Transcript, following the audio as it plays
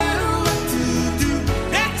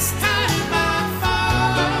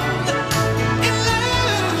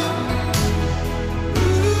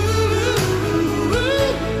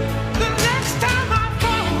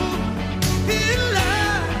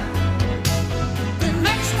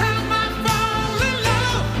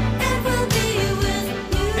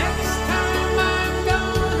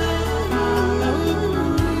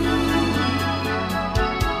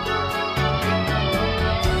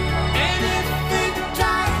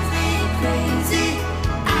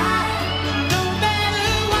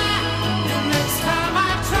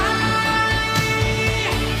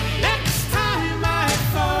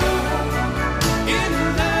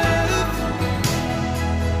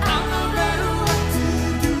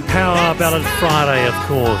Power Ballad Friday, of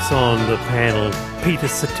course, on the panel. Peter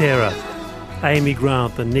Cetera, Amy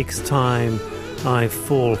Grant, The Next Time I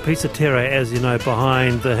Fall. Peter Cetera, as you know,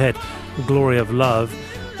 behind the hit Glory of Love.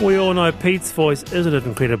 We all know Pete's voice, isn't it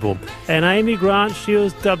incredible? And Amy Grant, she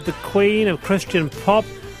was dubbed the Queen of Christian Pop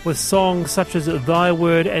with songs such as Thy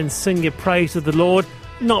Word and Sing Your Praise to the Lord.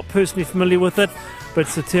 Not personally familiar with it, but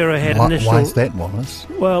Cetera had initial... Why is that, Wallace?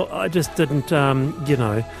 Well, I just didn't,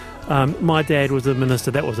 my dad was a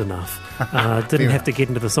minister, that was enough. Didn't have to get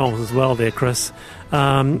into the songs as well there, Chris.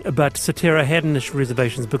 But Cetera had initial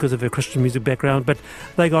reservations because of her Christian music background, but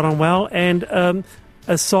they got on well, and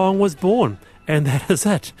a song was born. And that is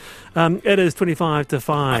it. It is 25 to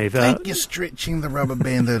 5. I think you're stretching the rubber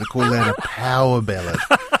band there to call that a power ballad.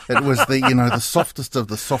 It was the softest of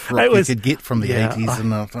the soft rock you could get from the 80s.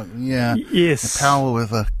 And I thought, yes. Power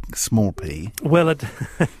with a small p. Well,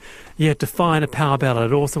 define a power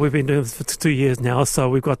ballad. Also, we've been doing this for 2 years now, so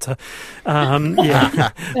we've got to,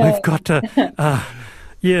 we've got to,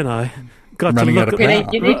 Running out of power.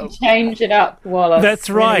 You need to change it up, Wallace. That's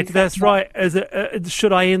right. Is it,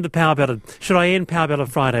 should I end the Power Ballad? Should I end Power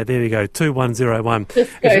Ballad Friday? There we go, 2101.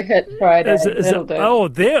 Just go hit Friday. That'll do. Oh,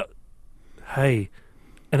 there. Hey,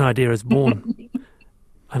 an idea is born.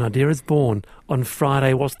 An idea is born on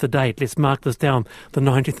Friday. What's the date? Let's mark this down, the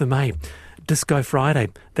 19th of May. Disco Friday.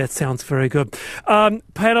 That sounds very good.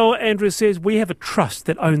 Panel, Andrew says, we have a trust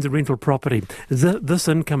that owns a rental property. This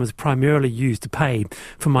income is primarily used to pay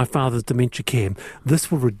for my father's dementia care.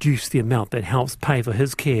 This will reduce the amount that helps pay for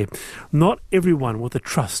his care. Not everyone with a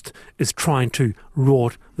trust is trying to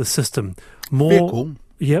rot the system. More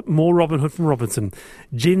Robin Hood from Robertson.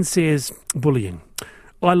 Jen says, bullying.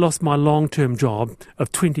 I lost my long-term job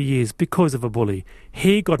of 20 years because of a bully.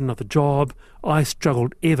 He got another job. I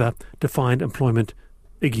struggled ever to find employment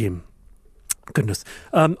again. Goodness.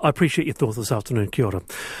 I appreciate your thoughts this afternoon. Kia ora.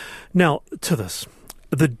 Now, to this.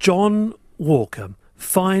 The John Walker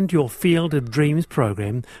Find Your Field of Dreams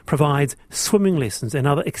program provides swimming lessons and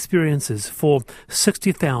other experiences for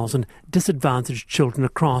 60,000 disadvantaged children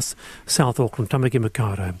across South Auckland, Tamaki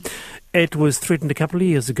Makaurau. It was threatened a couple of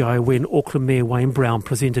years ago when Auckland Mayor Wayne Brown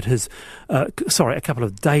presented his, a couple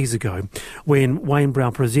of days ago, when Wayne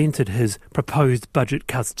Brown presented his proposed budget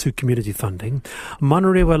cuts to community funding.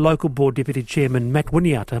 Manurewa Local Board Deputy Chairman Matt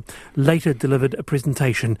Winiata later delivered a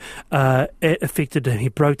presentation. It affected him. He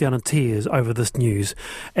broke down in tears over this news.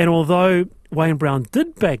 And although Wayne Brown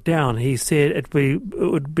did back down, he said it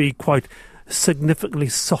would be, quote, significantly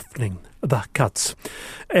softening the cuts.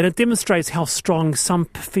 And it demonstrates how strong some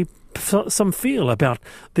feel about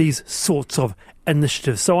these sorts of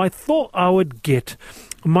initiatives. So I thought I would get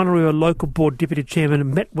Manurewa Local Board Deputy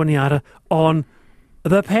Chairman Matt Winiata on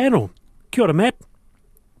the panel. Kia ora, Matt.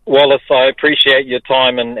 Wallace, I appreciate your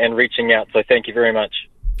time and reaching out, so thank you very much.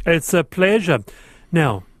 It's a pleasure.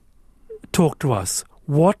 Now, talk to us.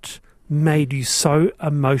 What made you so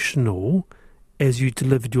emotional as you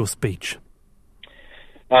delivered your speech?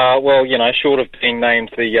 Short of being named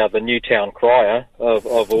the Newtown Crier of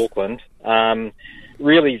Auckland,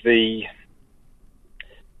 really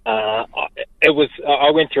I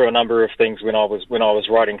went through a number of things when I was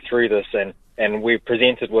writing through this, and we're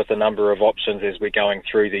presented with a number of options as we're going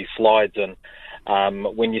through these slides, and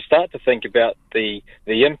when you start to think about the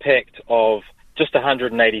impact of just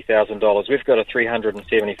 $180,000, we've got a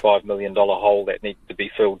 $375 million hole that needs to be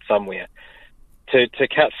filled somewhere. To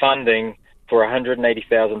cut funding for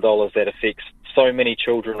 $180,000 that affects so many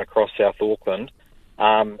children across South Auckland,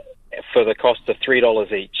 for the cost of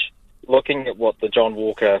 $3 each. Looking at what the John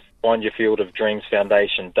Walker Find Your Field of Dreams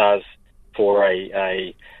Foundation does for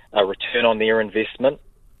a return on their investment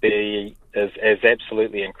is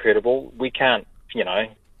absolutely incredible. We can't,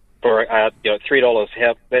 for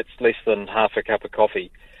 $3, that's less than half a cup of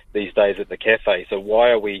coffee these days at the cafe. So why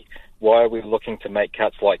are we looking to make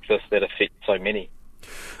cuts like this that affect so many?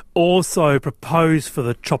 Also proposed for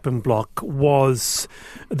the chopping block was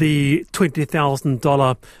the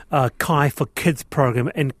 $20,000 Kai for Kids program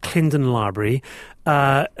in Clendon Library.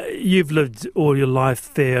 You've lived all your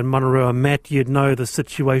life there in Manurewa. Matt, you'd know the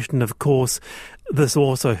situation, of course. This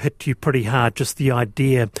also hit you pretty hard, just the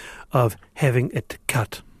idea of having it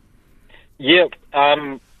cut. Yeah,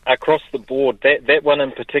 across the board, that one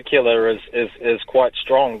in particular is quite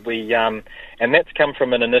strong. We and that's come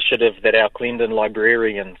from an initiative that our Clendon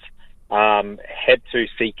librarians had to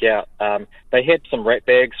seek out. They had some rat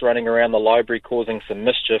bags running around the library causing some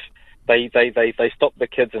mischief. They stopped the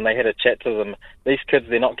kids and they had a chat to them. These kids,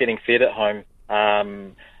 they're not getting fed at home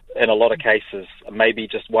in a lot of cases, maybe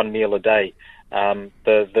just one meal a day.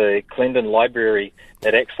 The Clendon Library,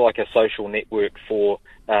 it acts like a social network for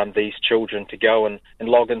these children to go and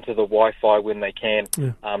log into the Wi-Fi when they can.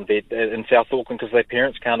 They're in South Auckland because their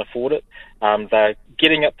parents can't afford it. They're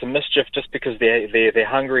getting up to mischief just because they're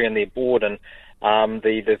hungry and they're bored. And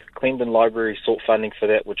the Clendon Library sought funding for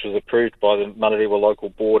that, which was approved by the Manarewa local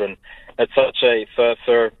board. And it's such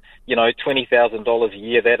for $20,000 a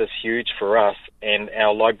year, that is huge for us. And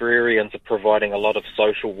our librarians are providing a lot of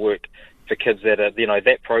social work for kids that are,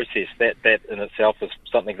 that process, that in itself is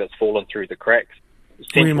something that's fallen through the cracks.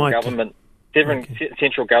 Central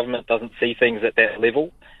government doesn't see things at that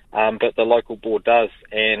level, but the local board does.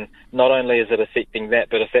 And not only is it affecting that,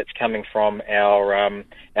 but if that's coming from our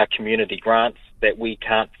community grants that we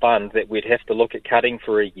can't fund, that we'd have to look at cutting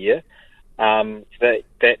for a year,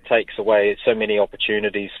 that takes away so many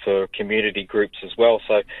opportunities for community groups as well.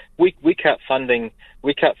 So we cut funding.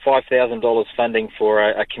 We cut $5,000 funding for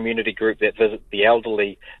a community group that visits the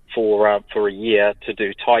elderly for a year to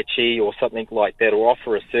do Tai Chi or something like that, or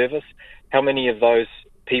offer a service. How many of those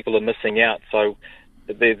people are missing out? So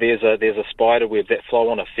there's a spider web. That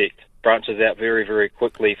flow-on effect branches out very, very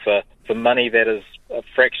quickly for money that is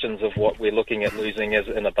fractions of what we're looking at losing as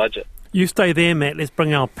in a budget. You stay there, Matt. Let's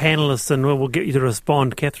bring our panellists and we'll get you to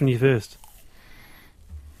respond. Catherine, you first.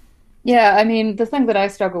 Yeah, I mean, the thing that I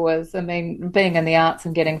struggle with, being in the arts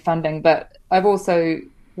and getting funding, but I've also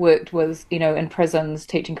worked with, in prisons,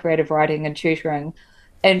 teaching creative writing and tutoring,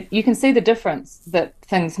 and you can see the difference that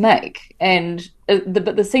things make.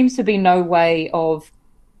 But there seems to be no way of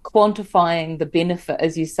quantifying the benefit,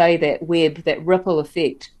 as you say, that web, that ripple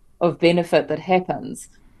effect of benefit that happens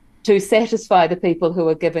to satisfy the people who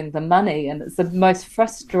are giving the money. And it's the most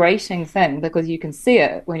frustrating thing because you can see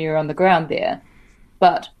it when you're on the ground there.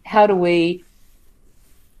 But how do we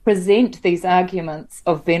present these arguments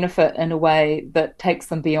of benefit in a way that takes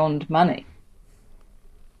them beyond money?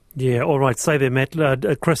 Yeah, all right. Say there, Matt.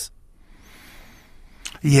 Chris?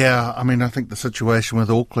 Yeah, I think the situation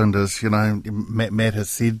with Auckland is, Matt has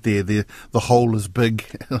said there, the hole is big,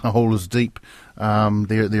 the hole is deep.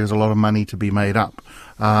 There's a lot of money to be made up.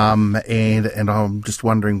 And I'm just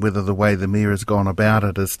wondering whether the way the mayor has gone about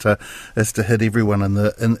it is to hit everyone in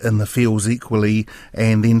the fields equally,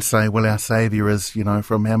 and then say, well, our saviour is,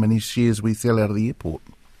 from how many shares we sell out of the airport.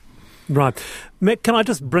 Right. Matt, can I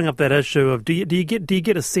just bring up that issue of do you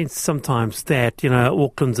get a sense sometimes that,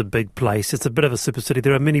 Auckland's a big place, it's a bit of a super city,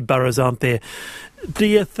 there are many boroughs, aren't there? Do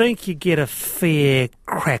you think you get a fair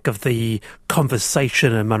crack of the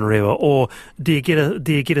conversation in Manarewa, or do you get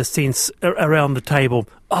a sense around the table,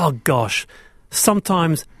 oh gosh,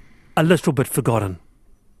 sometimes a little bit forgotten?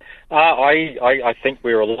 I think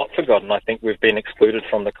we're a lot forgotten. I think we've been excluded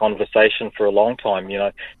from the conversation for a long time.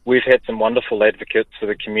 We've had some wonderful advocates for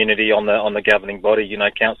the community on the governing body.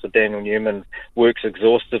 Councillor Daniel Newman works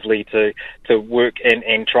exhaustively to work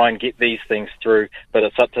and try and get these things through, but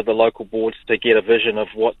it's up to the local boards to get a vision of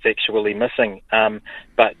what's actually missing.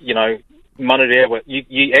 But Manarewa,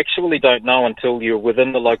 you actually don't know until you're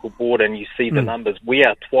within the local board and you see the numbers. We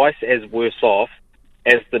are twice as worse off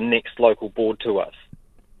as the next local board to us.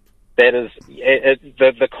 That is,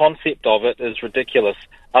 the concept of it is ridiculous.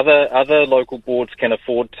 Other local boards can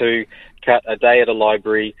afford to cut a day at a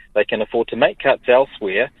library. They can afford to make cuts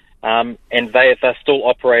elsewhere, and they're still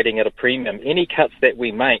operating at a premium. Any cuts that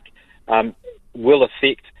we make will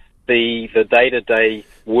affect the day-to-day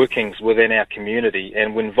workings within our community.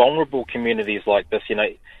 And when vulnerable communities like this,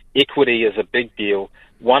 equity is a big deal.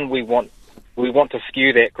 One, we want to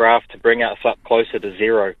skew that graph to bring us up closer to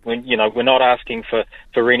zero. We're not asking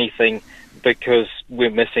for anything because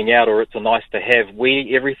we're missing out or it's a nice to have.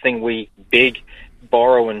 Everything we beg,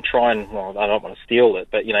 borrow and try and, I don't want to steal it,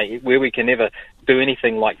 but where we can never do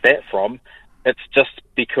anything like that from, it's just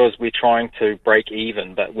because we're trying to break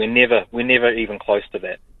even, but we're never even close to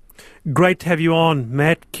that. Great to have you on,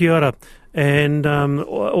 Matt. Kia ora, and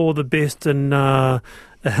all the best in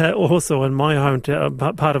also in my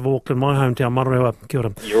hometown, part of Auckland, my hometown, Manarewa. Kia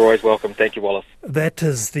ora. You're always welcome. Thank you, Wallace. That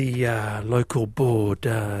is the local board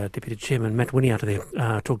Deputy Chairman Matt Winnie out there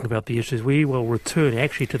talking about the issues. We will return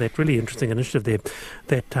actually to that really interesting initiative there,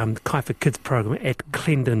 that Kai for Kids program at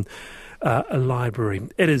Clendon Library.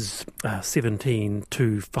 It is 17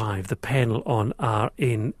 to 5, the panel on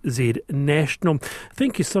RNZ National.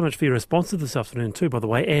 Thank you so much for your responses this afternoon too, by the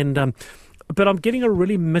way. And but I'm getting a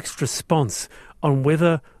really mixed response on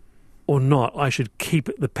whether or not I should keep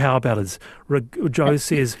the power ballads. Joe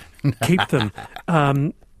says, keep them.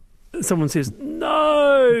 Someone says,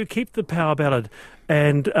 no, keep the power ballad.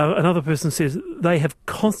 And another person says, they have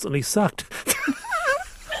constantly sucked.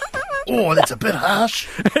 Oh, that's a bit harsh.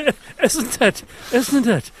 Isn't it? Isn't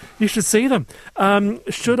it? You should see them.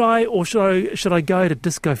 Should I go to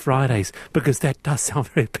Disco Fridays? Because that does sound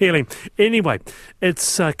very appealing. Anyway,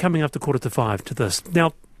 it's coming up to 4:45 to this.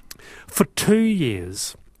 Now, for 2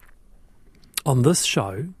 years on this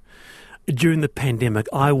show, during the pandemic,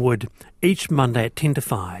 I would, each Monday at 10 to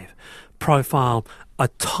 5, profile a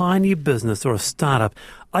tiny business or a startup,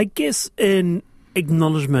 I guess in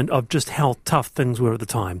acknowledgement of just how tough things were at the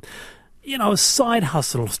time. You know, a side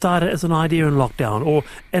hustle started as an idea in lockdown, or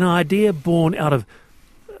an idea born out of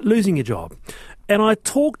losing your job. And I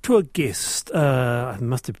talked to a guest, it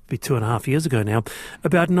must be 2.5 years ago now,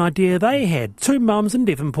 about an idea they had. Two mums in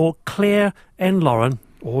Devonport, Claire and Lauren,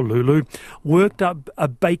 or Lulu, worked up a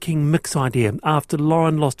baking mix idea after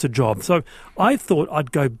Lauren lost her job. So I thought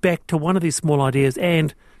I'd go back to one of these small ideas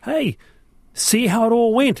and, hey, see how it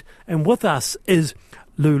all went. And with us is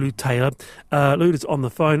Lulu Taylor. Lulu's on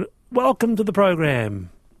the phone. Welcome to the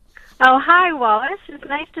program. Oh, hi, Wallace. It's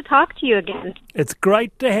nice to talk to you again. It's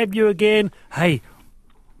great to have you again. Hey,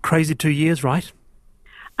 crazy 2 years, right?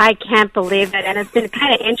 I can't believe it. And it's been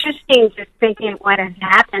kind of interesting just thinking what has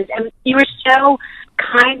happened. And you were so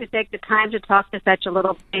kind to take the time to talk to such a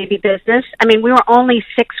little baby business. I mean, we were only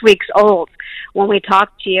 6 weeks old when we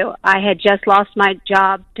talked to you. I had just lost my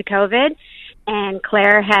job to COVID. And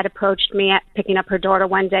Claire had approached me at picking up her daughter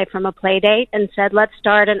one day from a play date and said, let's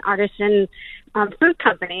start an artisan food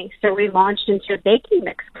company. So we launched into a baking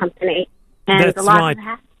mix company. And that's a lot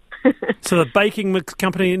right. So the baking mix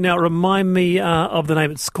company, now remind me of the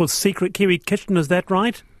name. It's called Secret Kiwi Kitchen, is that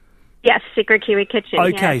right? Yes, Secret Kiwi Kitchen.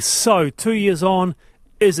 Okay, yes. So 2 years on,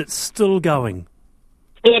 is it still going?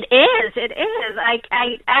 It is. It is.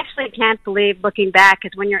 I actually can't believe, looking back,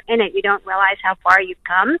 because when you're in it, you don't realize how far you've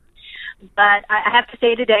come. But I have to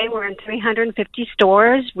say today we're in 350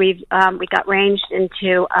 stores. We got ranged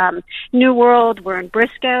into New World. We're in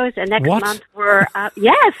Briscoe's, and next month we're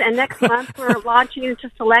next month we're launching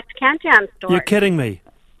into select Countdown stores. You're kidding me?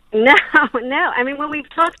 No. I mean, when we've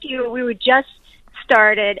talked to you, we were just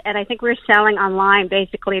started, and I think we're selling online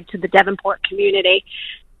basically to the Devonport community.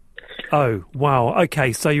 Oh, wow.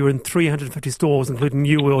 Okay, so you're in 350 stores, including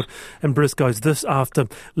New World and Briscoe's, this after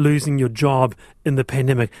losing your job in the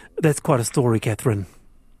pandemic. That's quite a story, Catherine.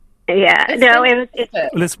 Yeah.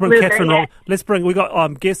 Let's bring Catherine on. We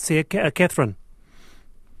got guests here. Catherine.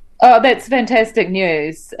 Oh, that's fantastic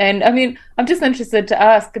news. And, I mean, I'm just interested to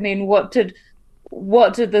ask, I mean, what did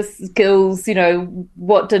the skills,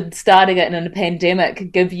 what did starting it in a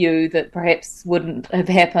pandemic give you that perhaps wouldn't have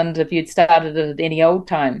happened if you'd started it at any old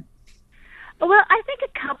time? Well, I think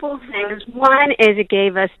a couple of things. One is it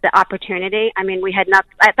gave us the opportunity. I mean,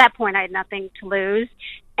 at that point, I had nothing to lose.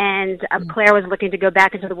 And Claire was looking to go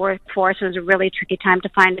back into the workforce. It was a really tricky time to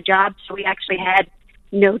find a job. So we actually had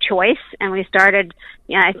no choice. And we started,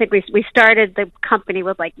 I think we started the company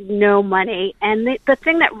with like no money. And the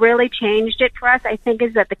thing that really changed it for us, I think,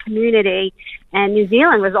 is that the community and New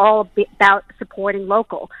Zealand was all about supporting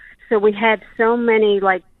local. So we had so many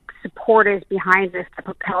supporters behind us that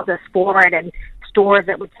propelled us forward, and stores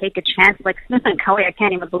that would take a chance, like Smith & Cully, I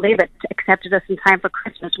can't even believe it, accepted us in time for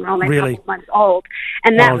Christmas. We're only a couple months old.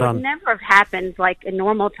 And that would never have happened in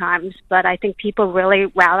normal times, but I think people really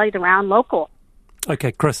rallied around local.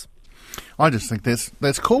 Okay, Chris. I just think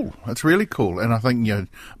that's cool. That's really cool. And I think,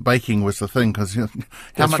 baking was the thing, because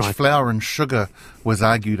how much flour and sugar was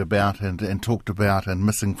argued about and talked about and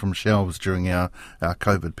missing from shelves during our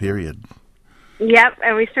COVID period. Yep,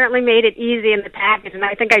 and we certainly made it easy in the package. And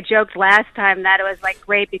I think I joked last time that it was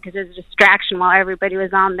great because it was a distraction while everybody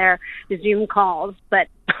was on their Zoom calls. But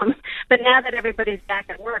now that everybody's back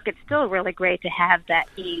at work, it's still really great to have that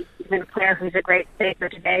ease. Even Claire, who's a great baker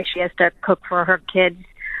today, she has to cook for her kids'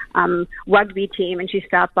 rugby team, and she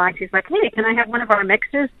stopped by. She's like, "Hey, can I have one of our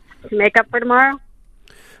mixes to make up for tomorrow?"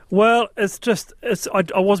 Well,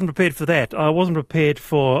 I wasn't prepared for that. I wasn't prepared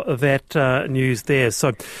for that news there.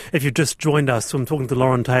 So if you've just joined us, I'm talking to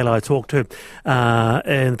Lauren Taylor. I talked to her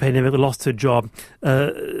in the pandemic, lost her job.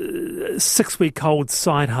 6-week-old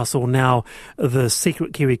side hustle now, the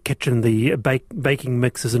Secret Kiwi Kitchen, the baking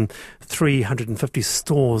mixes in 350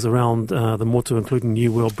 stores around the Motu, including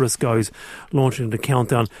New World, Briscoe's, launching into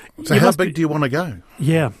Countdown. So how big do you want to go?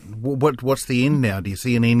 Yeah. What's the end now? Do you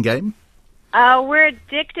see an end game? We're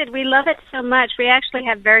addicted. We love it so much. We actually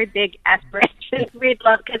have very big aspirations. We'd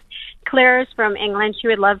love, because Claire's from England. She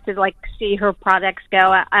would love to see her products go.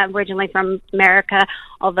 I'm originally from America,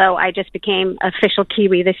 although I just became official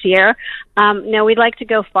Kiwi this year. No, we'd like to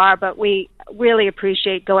go far, but we really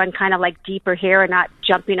appreciate going kind of deeper here and not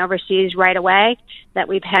jumping overseas right away. That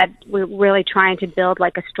we're really trying to build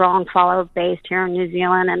a strong follower base here in New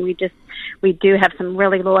Zealand, and we do have some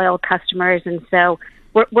really loyal customers, and so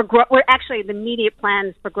we're actually, the immediate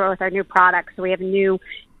plans for growth are new products. So we have a new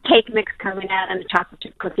cake mix coming out and a chocolate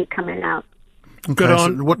chip cookie coming out. Okay, Good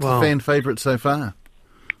on. So what's the fan favourite so far?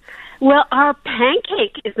 Well, our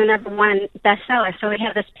pancake is the number one bestseller. So we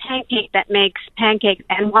have this pancake that makes pancakes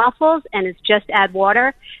and waffles, and it's just add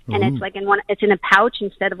water, and it's in a pouch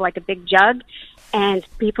instead of a big jug, and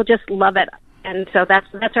people just love it. And so that's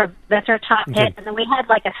our top hit. And then we had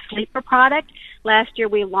a sleeper product last year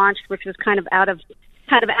we launched, which was kind of out of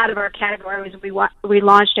our category. We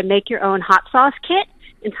launched a make your own hot sauce kit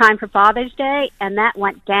in time for Father's Day, and that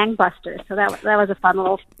went gangbusters. So that was a fun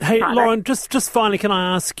little product. Lauren, just finally, can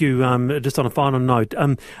I ask you, just on a final note,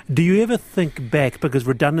 do you ever think back, because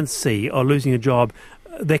redundancy or losing a job,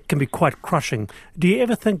 that can be quite crushing, do you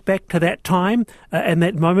ever think back to that time and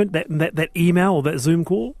that moment, that email or that Zoom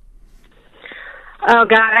call? Oh,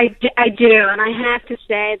 God, I do. And I have to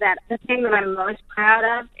say that the thing that I'm most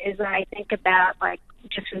proud of is that I think about,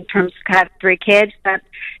 just in terms of, I have 3 kids, that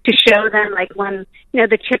to show them, when,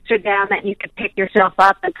 the chips are down, that you can pick yourself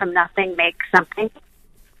up and from nothing make something.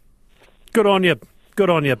 Good on you.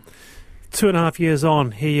 Good on you. 2.5 years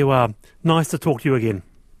on, here you are. Nice to talk to you again.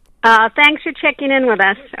 Thanks for checking in with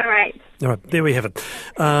us. All right. All right, there we have it.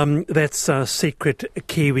 That's Secret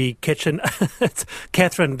Kiwi Kitchen.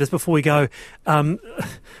 Catherine, just before we go, I'm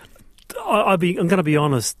going to be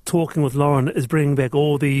honest, talking with Lauren is bringing back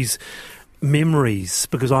all these memories,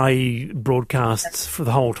 because I broadcast for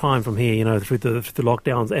the whole time from here, through the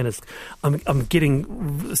lockdowns, and I'm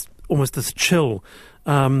getting almost this chill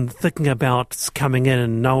thinking about coming in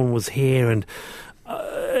and no one was here, and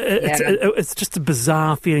it's just a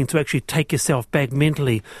bizarre feeling to actually take yourself back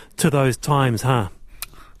mentally to those times, huh?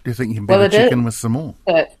 Do you think you can better chicken with some more?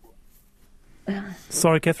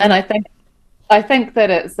 Sorry, Catherine? And I think that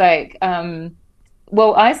it's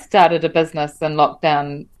I started a business in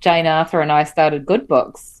lockdown. Jane Arthur and I started Good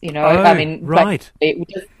Books, right.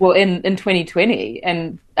 in 2020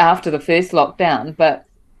 and after the first lockdown. But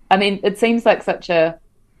it seems like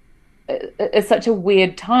it's such a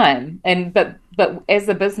weird time, but as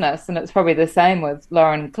a business, and it's probably the same with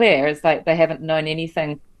Lauren and Claire, is they haven't known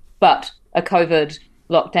anything but a COVID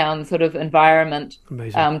lockdown sort of environment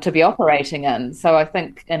to be operating in. So I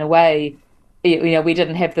think in a way, we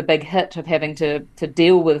didn't have the big hit of having to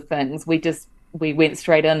deal with things. We went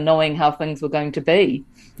straight in knowing how things were going to be.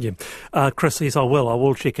 Yeah, Chris, yes, I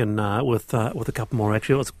will check in with a couple more.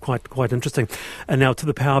 Actually, it was quite interesting. And now to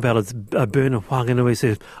the Power Ballads. Bernard Whanganui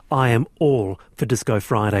says, "I am all for Disco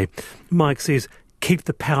Friday." Mike says, "Keep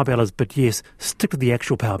the Power Ballads, but yes, stick to the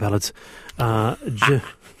actual Power Ballads." Jim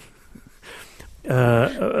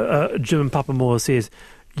Papamore says,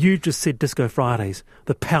 "You just said Disco Fridays.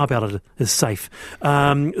 The Power Ballad is safe."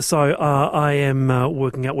 So I am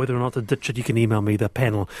working out whether or not to ditch it. You can email me, the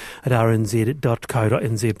panel at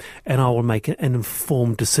rnz.co.nz, and I will make an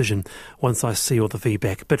informed decision once I see all the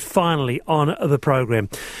feedback. But finally, on the program,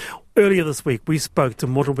 earlier this week, we spoke to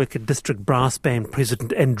Motueka District Brass Band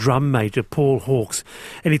President and Drum Major Paul Hawkes,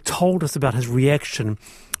 and he told us about his reaction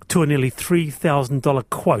to a nearly $3,000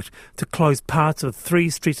 quote to close parts of 3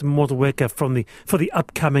 streets in Motueka for the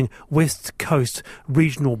upcoming West Coast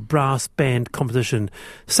Regional Brass Band competition.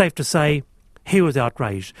 Safe to say, he was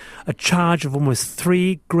outraged. A charge of almost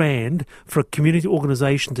 $3,000 for a community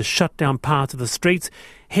organisation to shut down parts of the streets.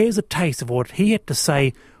 Here's a taste of what he had to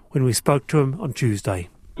say when we spoke to him on Tuesday.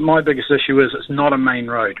 My biggest issue is it's not a main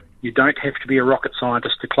road. You don't have to be a rocket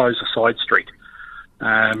scientist to close a side street.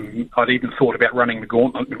 I'd even thought about running the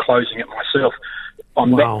gauntlet and closing it myself. I'm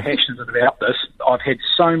that passionate about this. I've had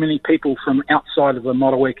so many people from outside of the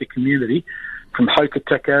Motueka community, from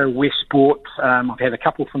Hokitika, Westport, I've had a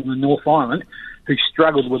couple from the North Island who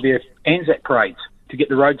struggled with their Anzac parades, to get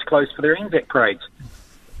the roads closed for their Anzac parades.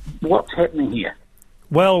 What's happening here?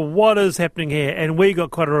 Well, what is happening here? And we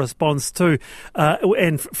got quite a response too.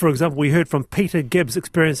 And for example, we heard from Peter Gibbs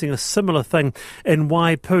experiencing a similar thing in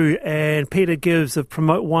Waipu. And Peter Gibbs of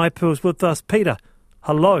Promote Waipu is with us. Peter,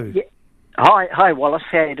 hello. Yeah. Hi, Wallace.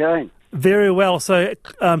 How are you doing? Very well. So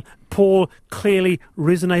Paul clearly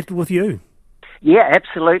resonated with you. Yeah,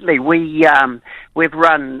 absolutely. We've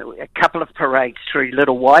run a couple of parades through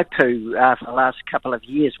Little Waipu for the last couple of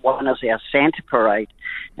years. One is our Santa parade,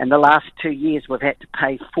 and the last 2 years we've had to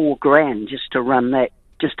pay $4,000 just to run that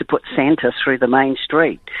just to put Santa through the main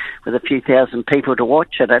street with a few thousand people to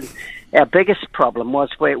watch it. And our biggest problem was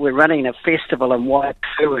we're running a festival in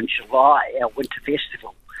Waipu in July, our winter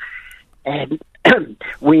festival. And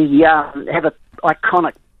we have an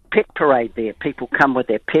iconic pet parade there. People come with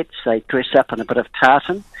their pets, they dress up in a bit of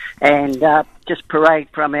tartan, and just parade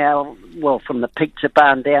from the pizza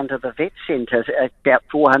barn down to the vet centre, about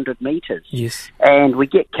 400 metres. Yes. And we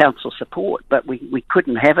get council support, but we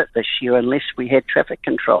couldn't have it this year unless we had traffic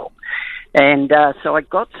control. And so I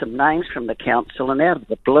got some names from the council, and out of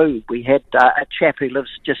the blue, we had a chap who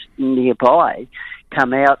lives just nearby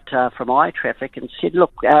come out from iTraffic and said,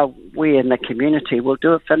 look, we in the community will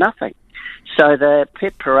do it for nothing. So the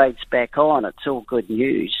pet parade's back on. It's all good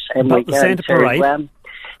news. And but the Santa parade?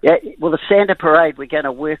 The Santa parade, we're going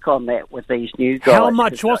to work on that with these new guys. How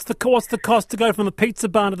much? What's the cost to go from the pizza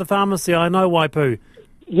barn to the pharmacy? I know, Waipu.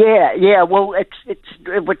 Yeah. Well, it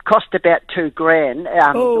would cost about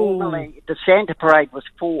 $2,000. Normally, the Santa parade was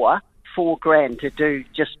 $4,000 to do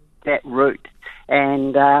just that route,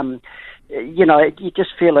 and you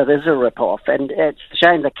just feel it is a rip-off, and it's a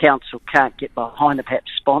shame the council can't get behind it, perhaps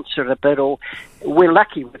sponsor it a bit, or we're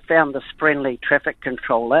lucky we found this friendly traffic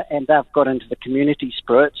controller, and they've got into the community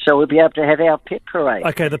spirit, so we'll be able to have our pet parade.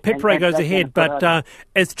 Okay, the pet parade goes ahead, but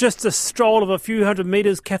it's just a stroll of a few hundred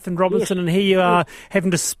metres, Catherine Robertson, and here you are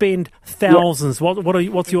having to spend thousands. Yep.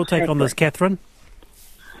 What's your take on this, Catherine?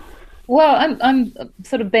 Well, I'm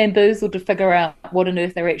sort of bamboozled to figure out what on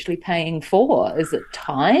earth they're actually paying for. Is it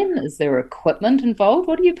time? Is there equipment involved?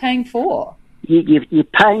 What are you paying for? You're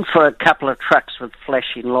paying for a couple of trucks with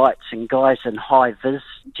flashing lights and guys in high-vis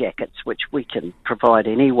jackets, which we can provide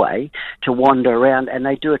anyway, to wander around, and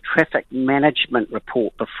they do a traffic management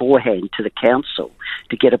report beforehand to the council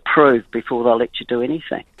to get approved before they'll let you do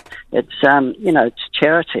anything. It's, it's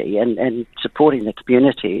charity and supporting the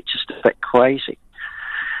community. It's just a bit crazy.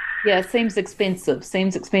 Yeah, it seems expensive.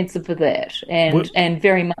 Seems expensive for that, and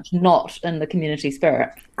very much not in the community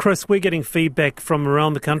spirit. Chris, we're getting feedback from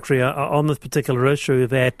around the country on this particular issue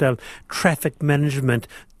that traffic management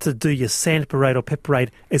to do your Santa parade or pet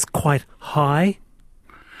parade is quite high.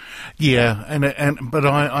 Yeah, but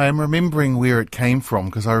I am remembering where it came from,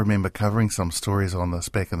 because I remember covering some stories on this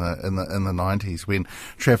back in the 90s when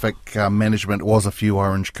traffic management was a few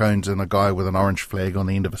orange cones and a guy with an orange flag on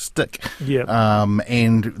the end of a stick. Yeah.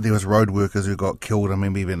 And there was road workers who got killed. I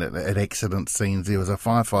remember even at accident scenes there was a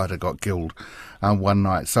firefighter got killed one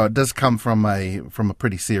night. So it does come from a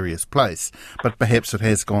pretty serious place, but perhaps it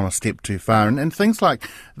has gone a step too far. And things like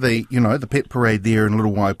the pet parade there in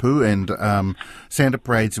Little Waipu and Santa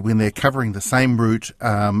parades, when they're covering the same route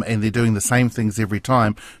and they're doing the same things every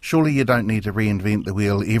time, surely you don't need to reinvent the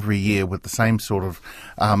wheel every year with the same sort of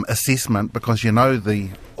assessment, because you know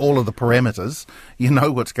all of the parameters, you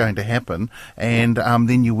know what's going to happen, and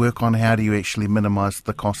then you work on how do you actually minimise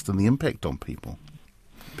the cost and the impact on people.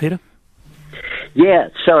 Peter? Yeah,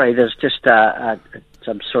 sorry, there's just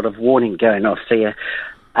some sort of warning going off there.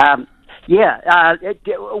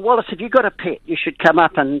 Wallace, if you've got a pet, you should come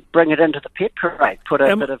up and bring it into the pet parade. Put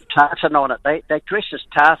a bit of tartan on it. They dress as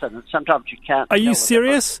tartan, and sometimes you can't. Are you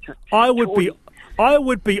serious? I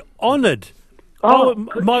would be honoured.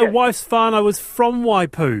 My wife's whānau was from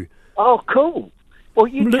Waipu. Oh, cool. Well,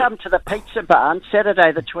 you come to the pizza barn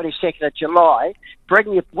Saturday, the 22nd of July.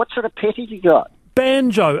 Bring your. What sort of pet have you got?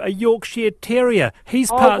 Banjo, a Yorkshire Terrier. He's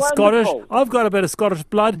part Scottish. I've got a bit of Scottish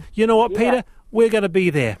blood. You know what, Peter? We're going to be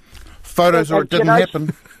there. Photos or it didn't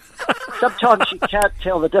happen. Sometimes you can't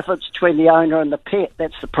tell the difference between the owner and the pet.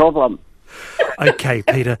 That's the problem. Okay,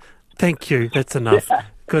 Peter. Thank you. That's enough.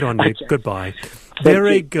 Good on you. Okay. Goodbye.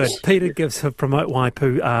 Very good. Peter gives her promote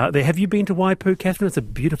Waipu. Have you been to Waipu, Catherine? It's a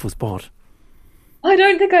beautiful spot. I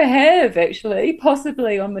don't think I have, actually.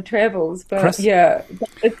 Possibly on my travels, but Chris? Yeah,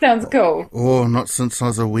 it sounds cool. Oh, not since I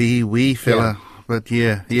was a wee fella. Yeah. But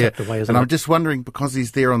yeah. And I'm just wondering, because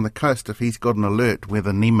he's there on the coast, if he's got an alert,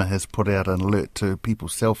 whether NEMA has put out an alert to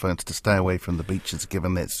people's cell phones to stay away from the beaches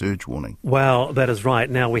given that surge warning. Well, that is right.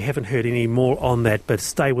 Now, we haven't heard any more on that, but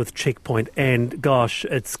stay with Checkpoint. And gosh,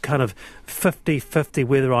 it's kind of 50-50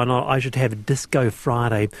 whether or not I should have a Disco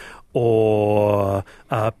Friday or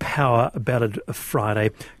Power Ballad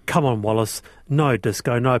Friday. Come on, Wallace. No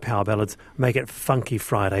disco, no power ballads. Make it Funky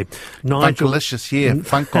Friday. Funkalicious, yeah.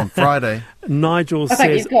 Funk on Friday. Nigel says... I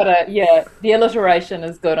think you've got the alliteration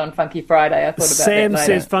is good on Funky Friday. I thought about Sam that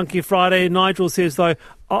later. Says Funky Friday. Nigel says, though,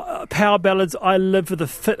 power ballads, I live with a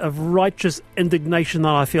fit of righteous indignation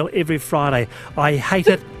that I feel every Friday. I hate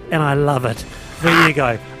it and I love it. There you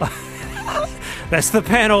go. That's the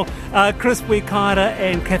panel. Chris Wikaira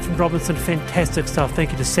and Catherine Robertson, fantastic stuff.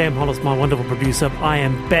 Thank you to Sam Hollis, my wonderful producer. I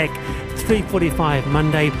am back 3:45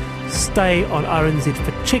 Monday. Stay on RNZ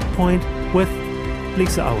for Checkpoint with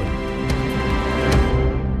Lisa Owen.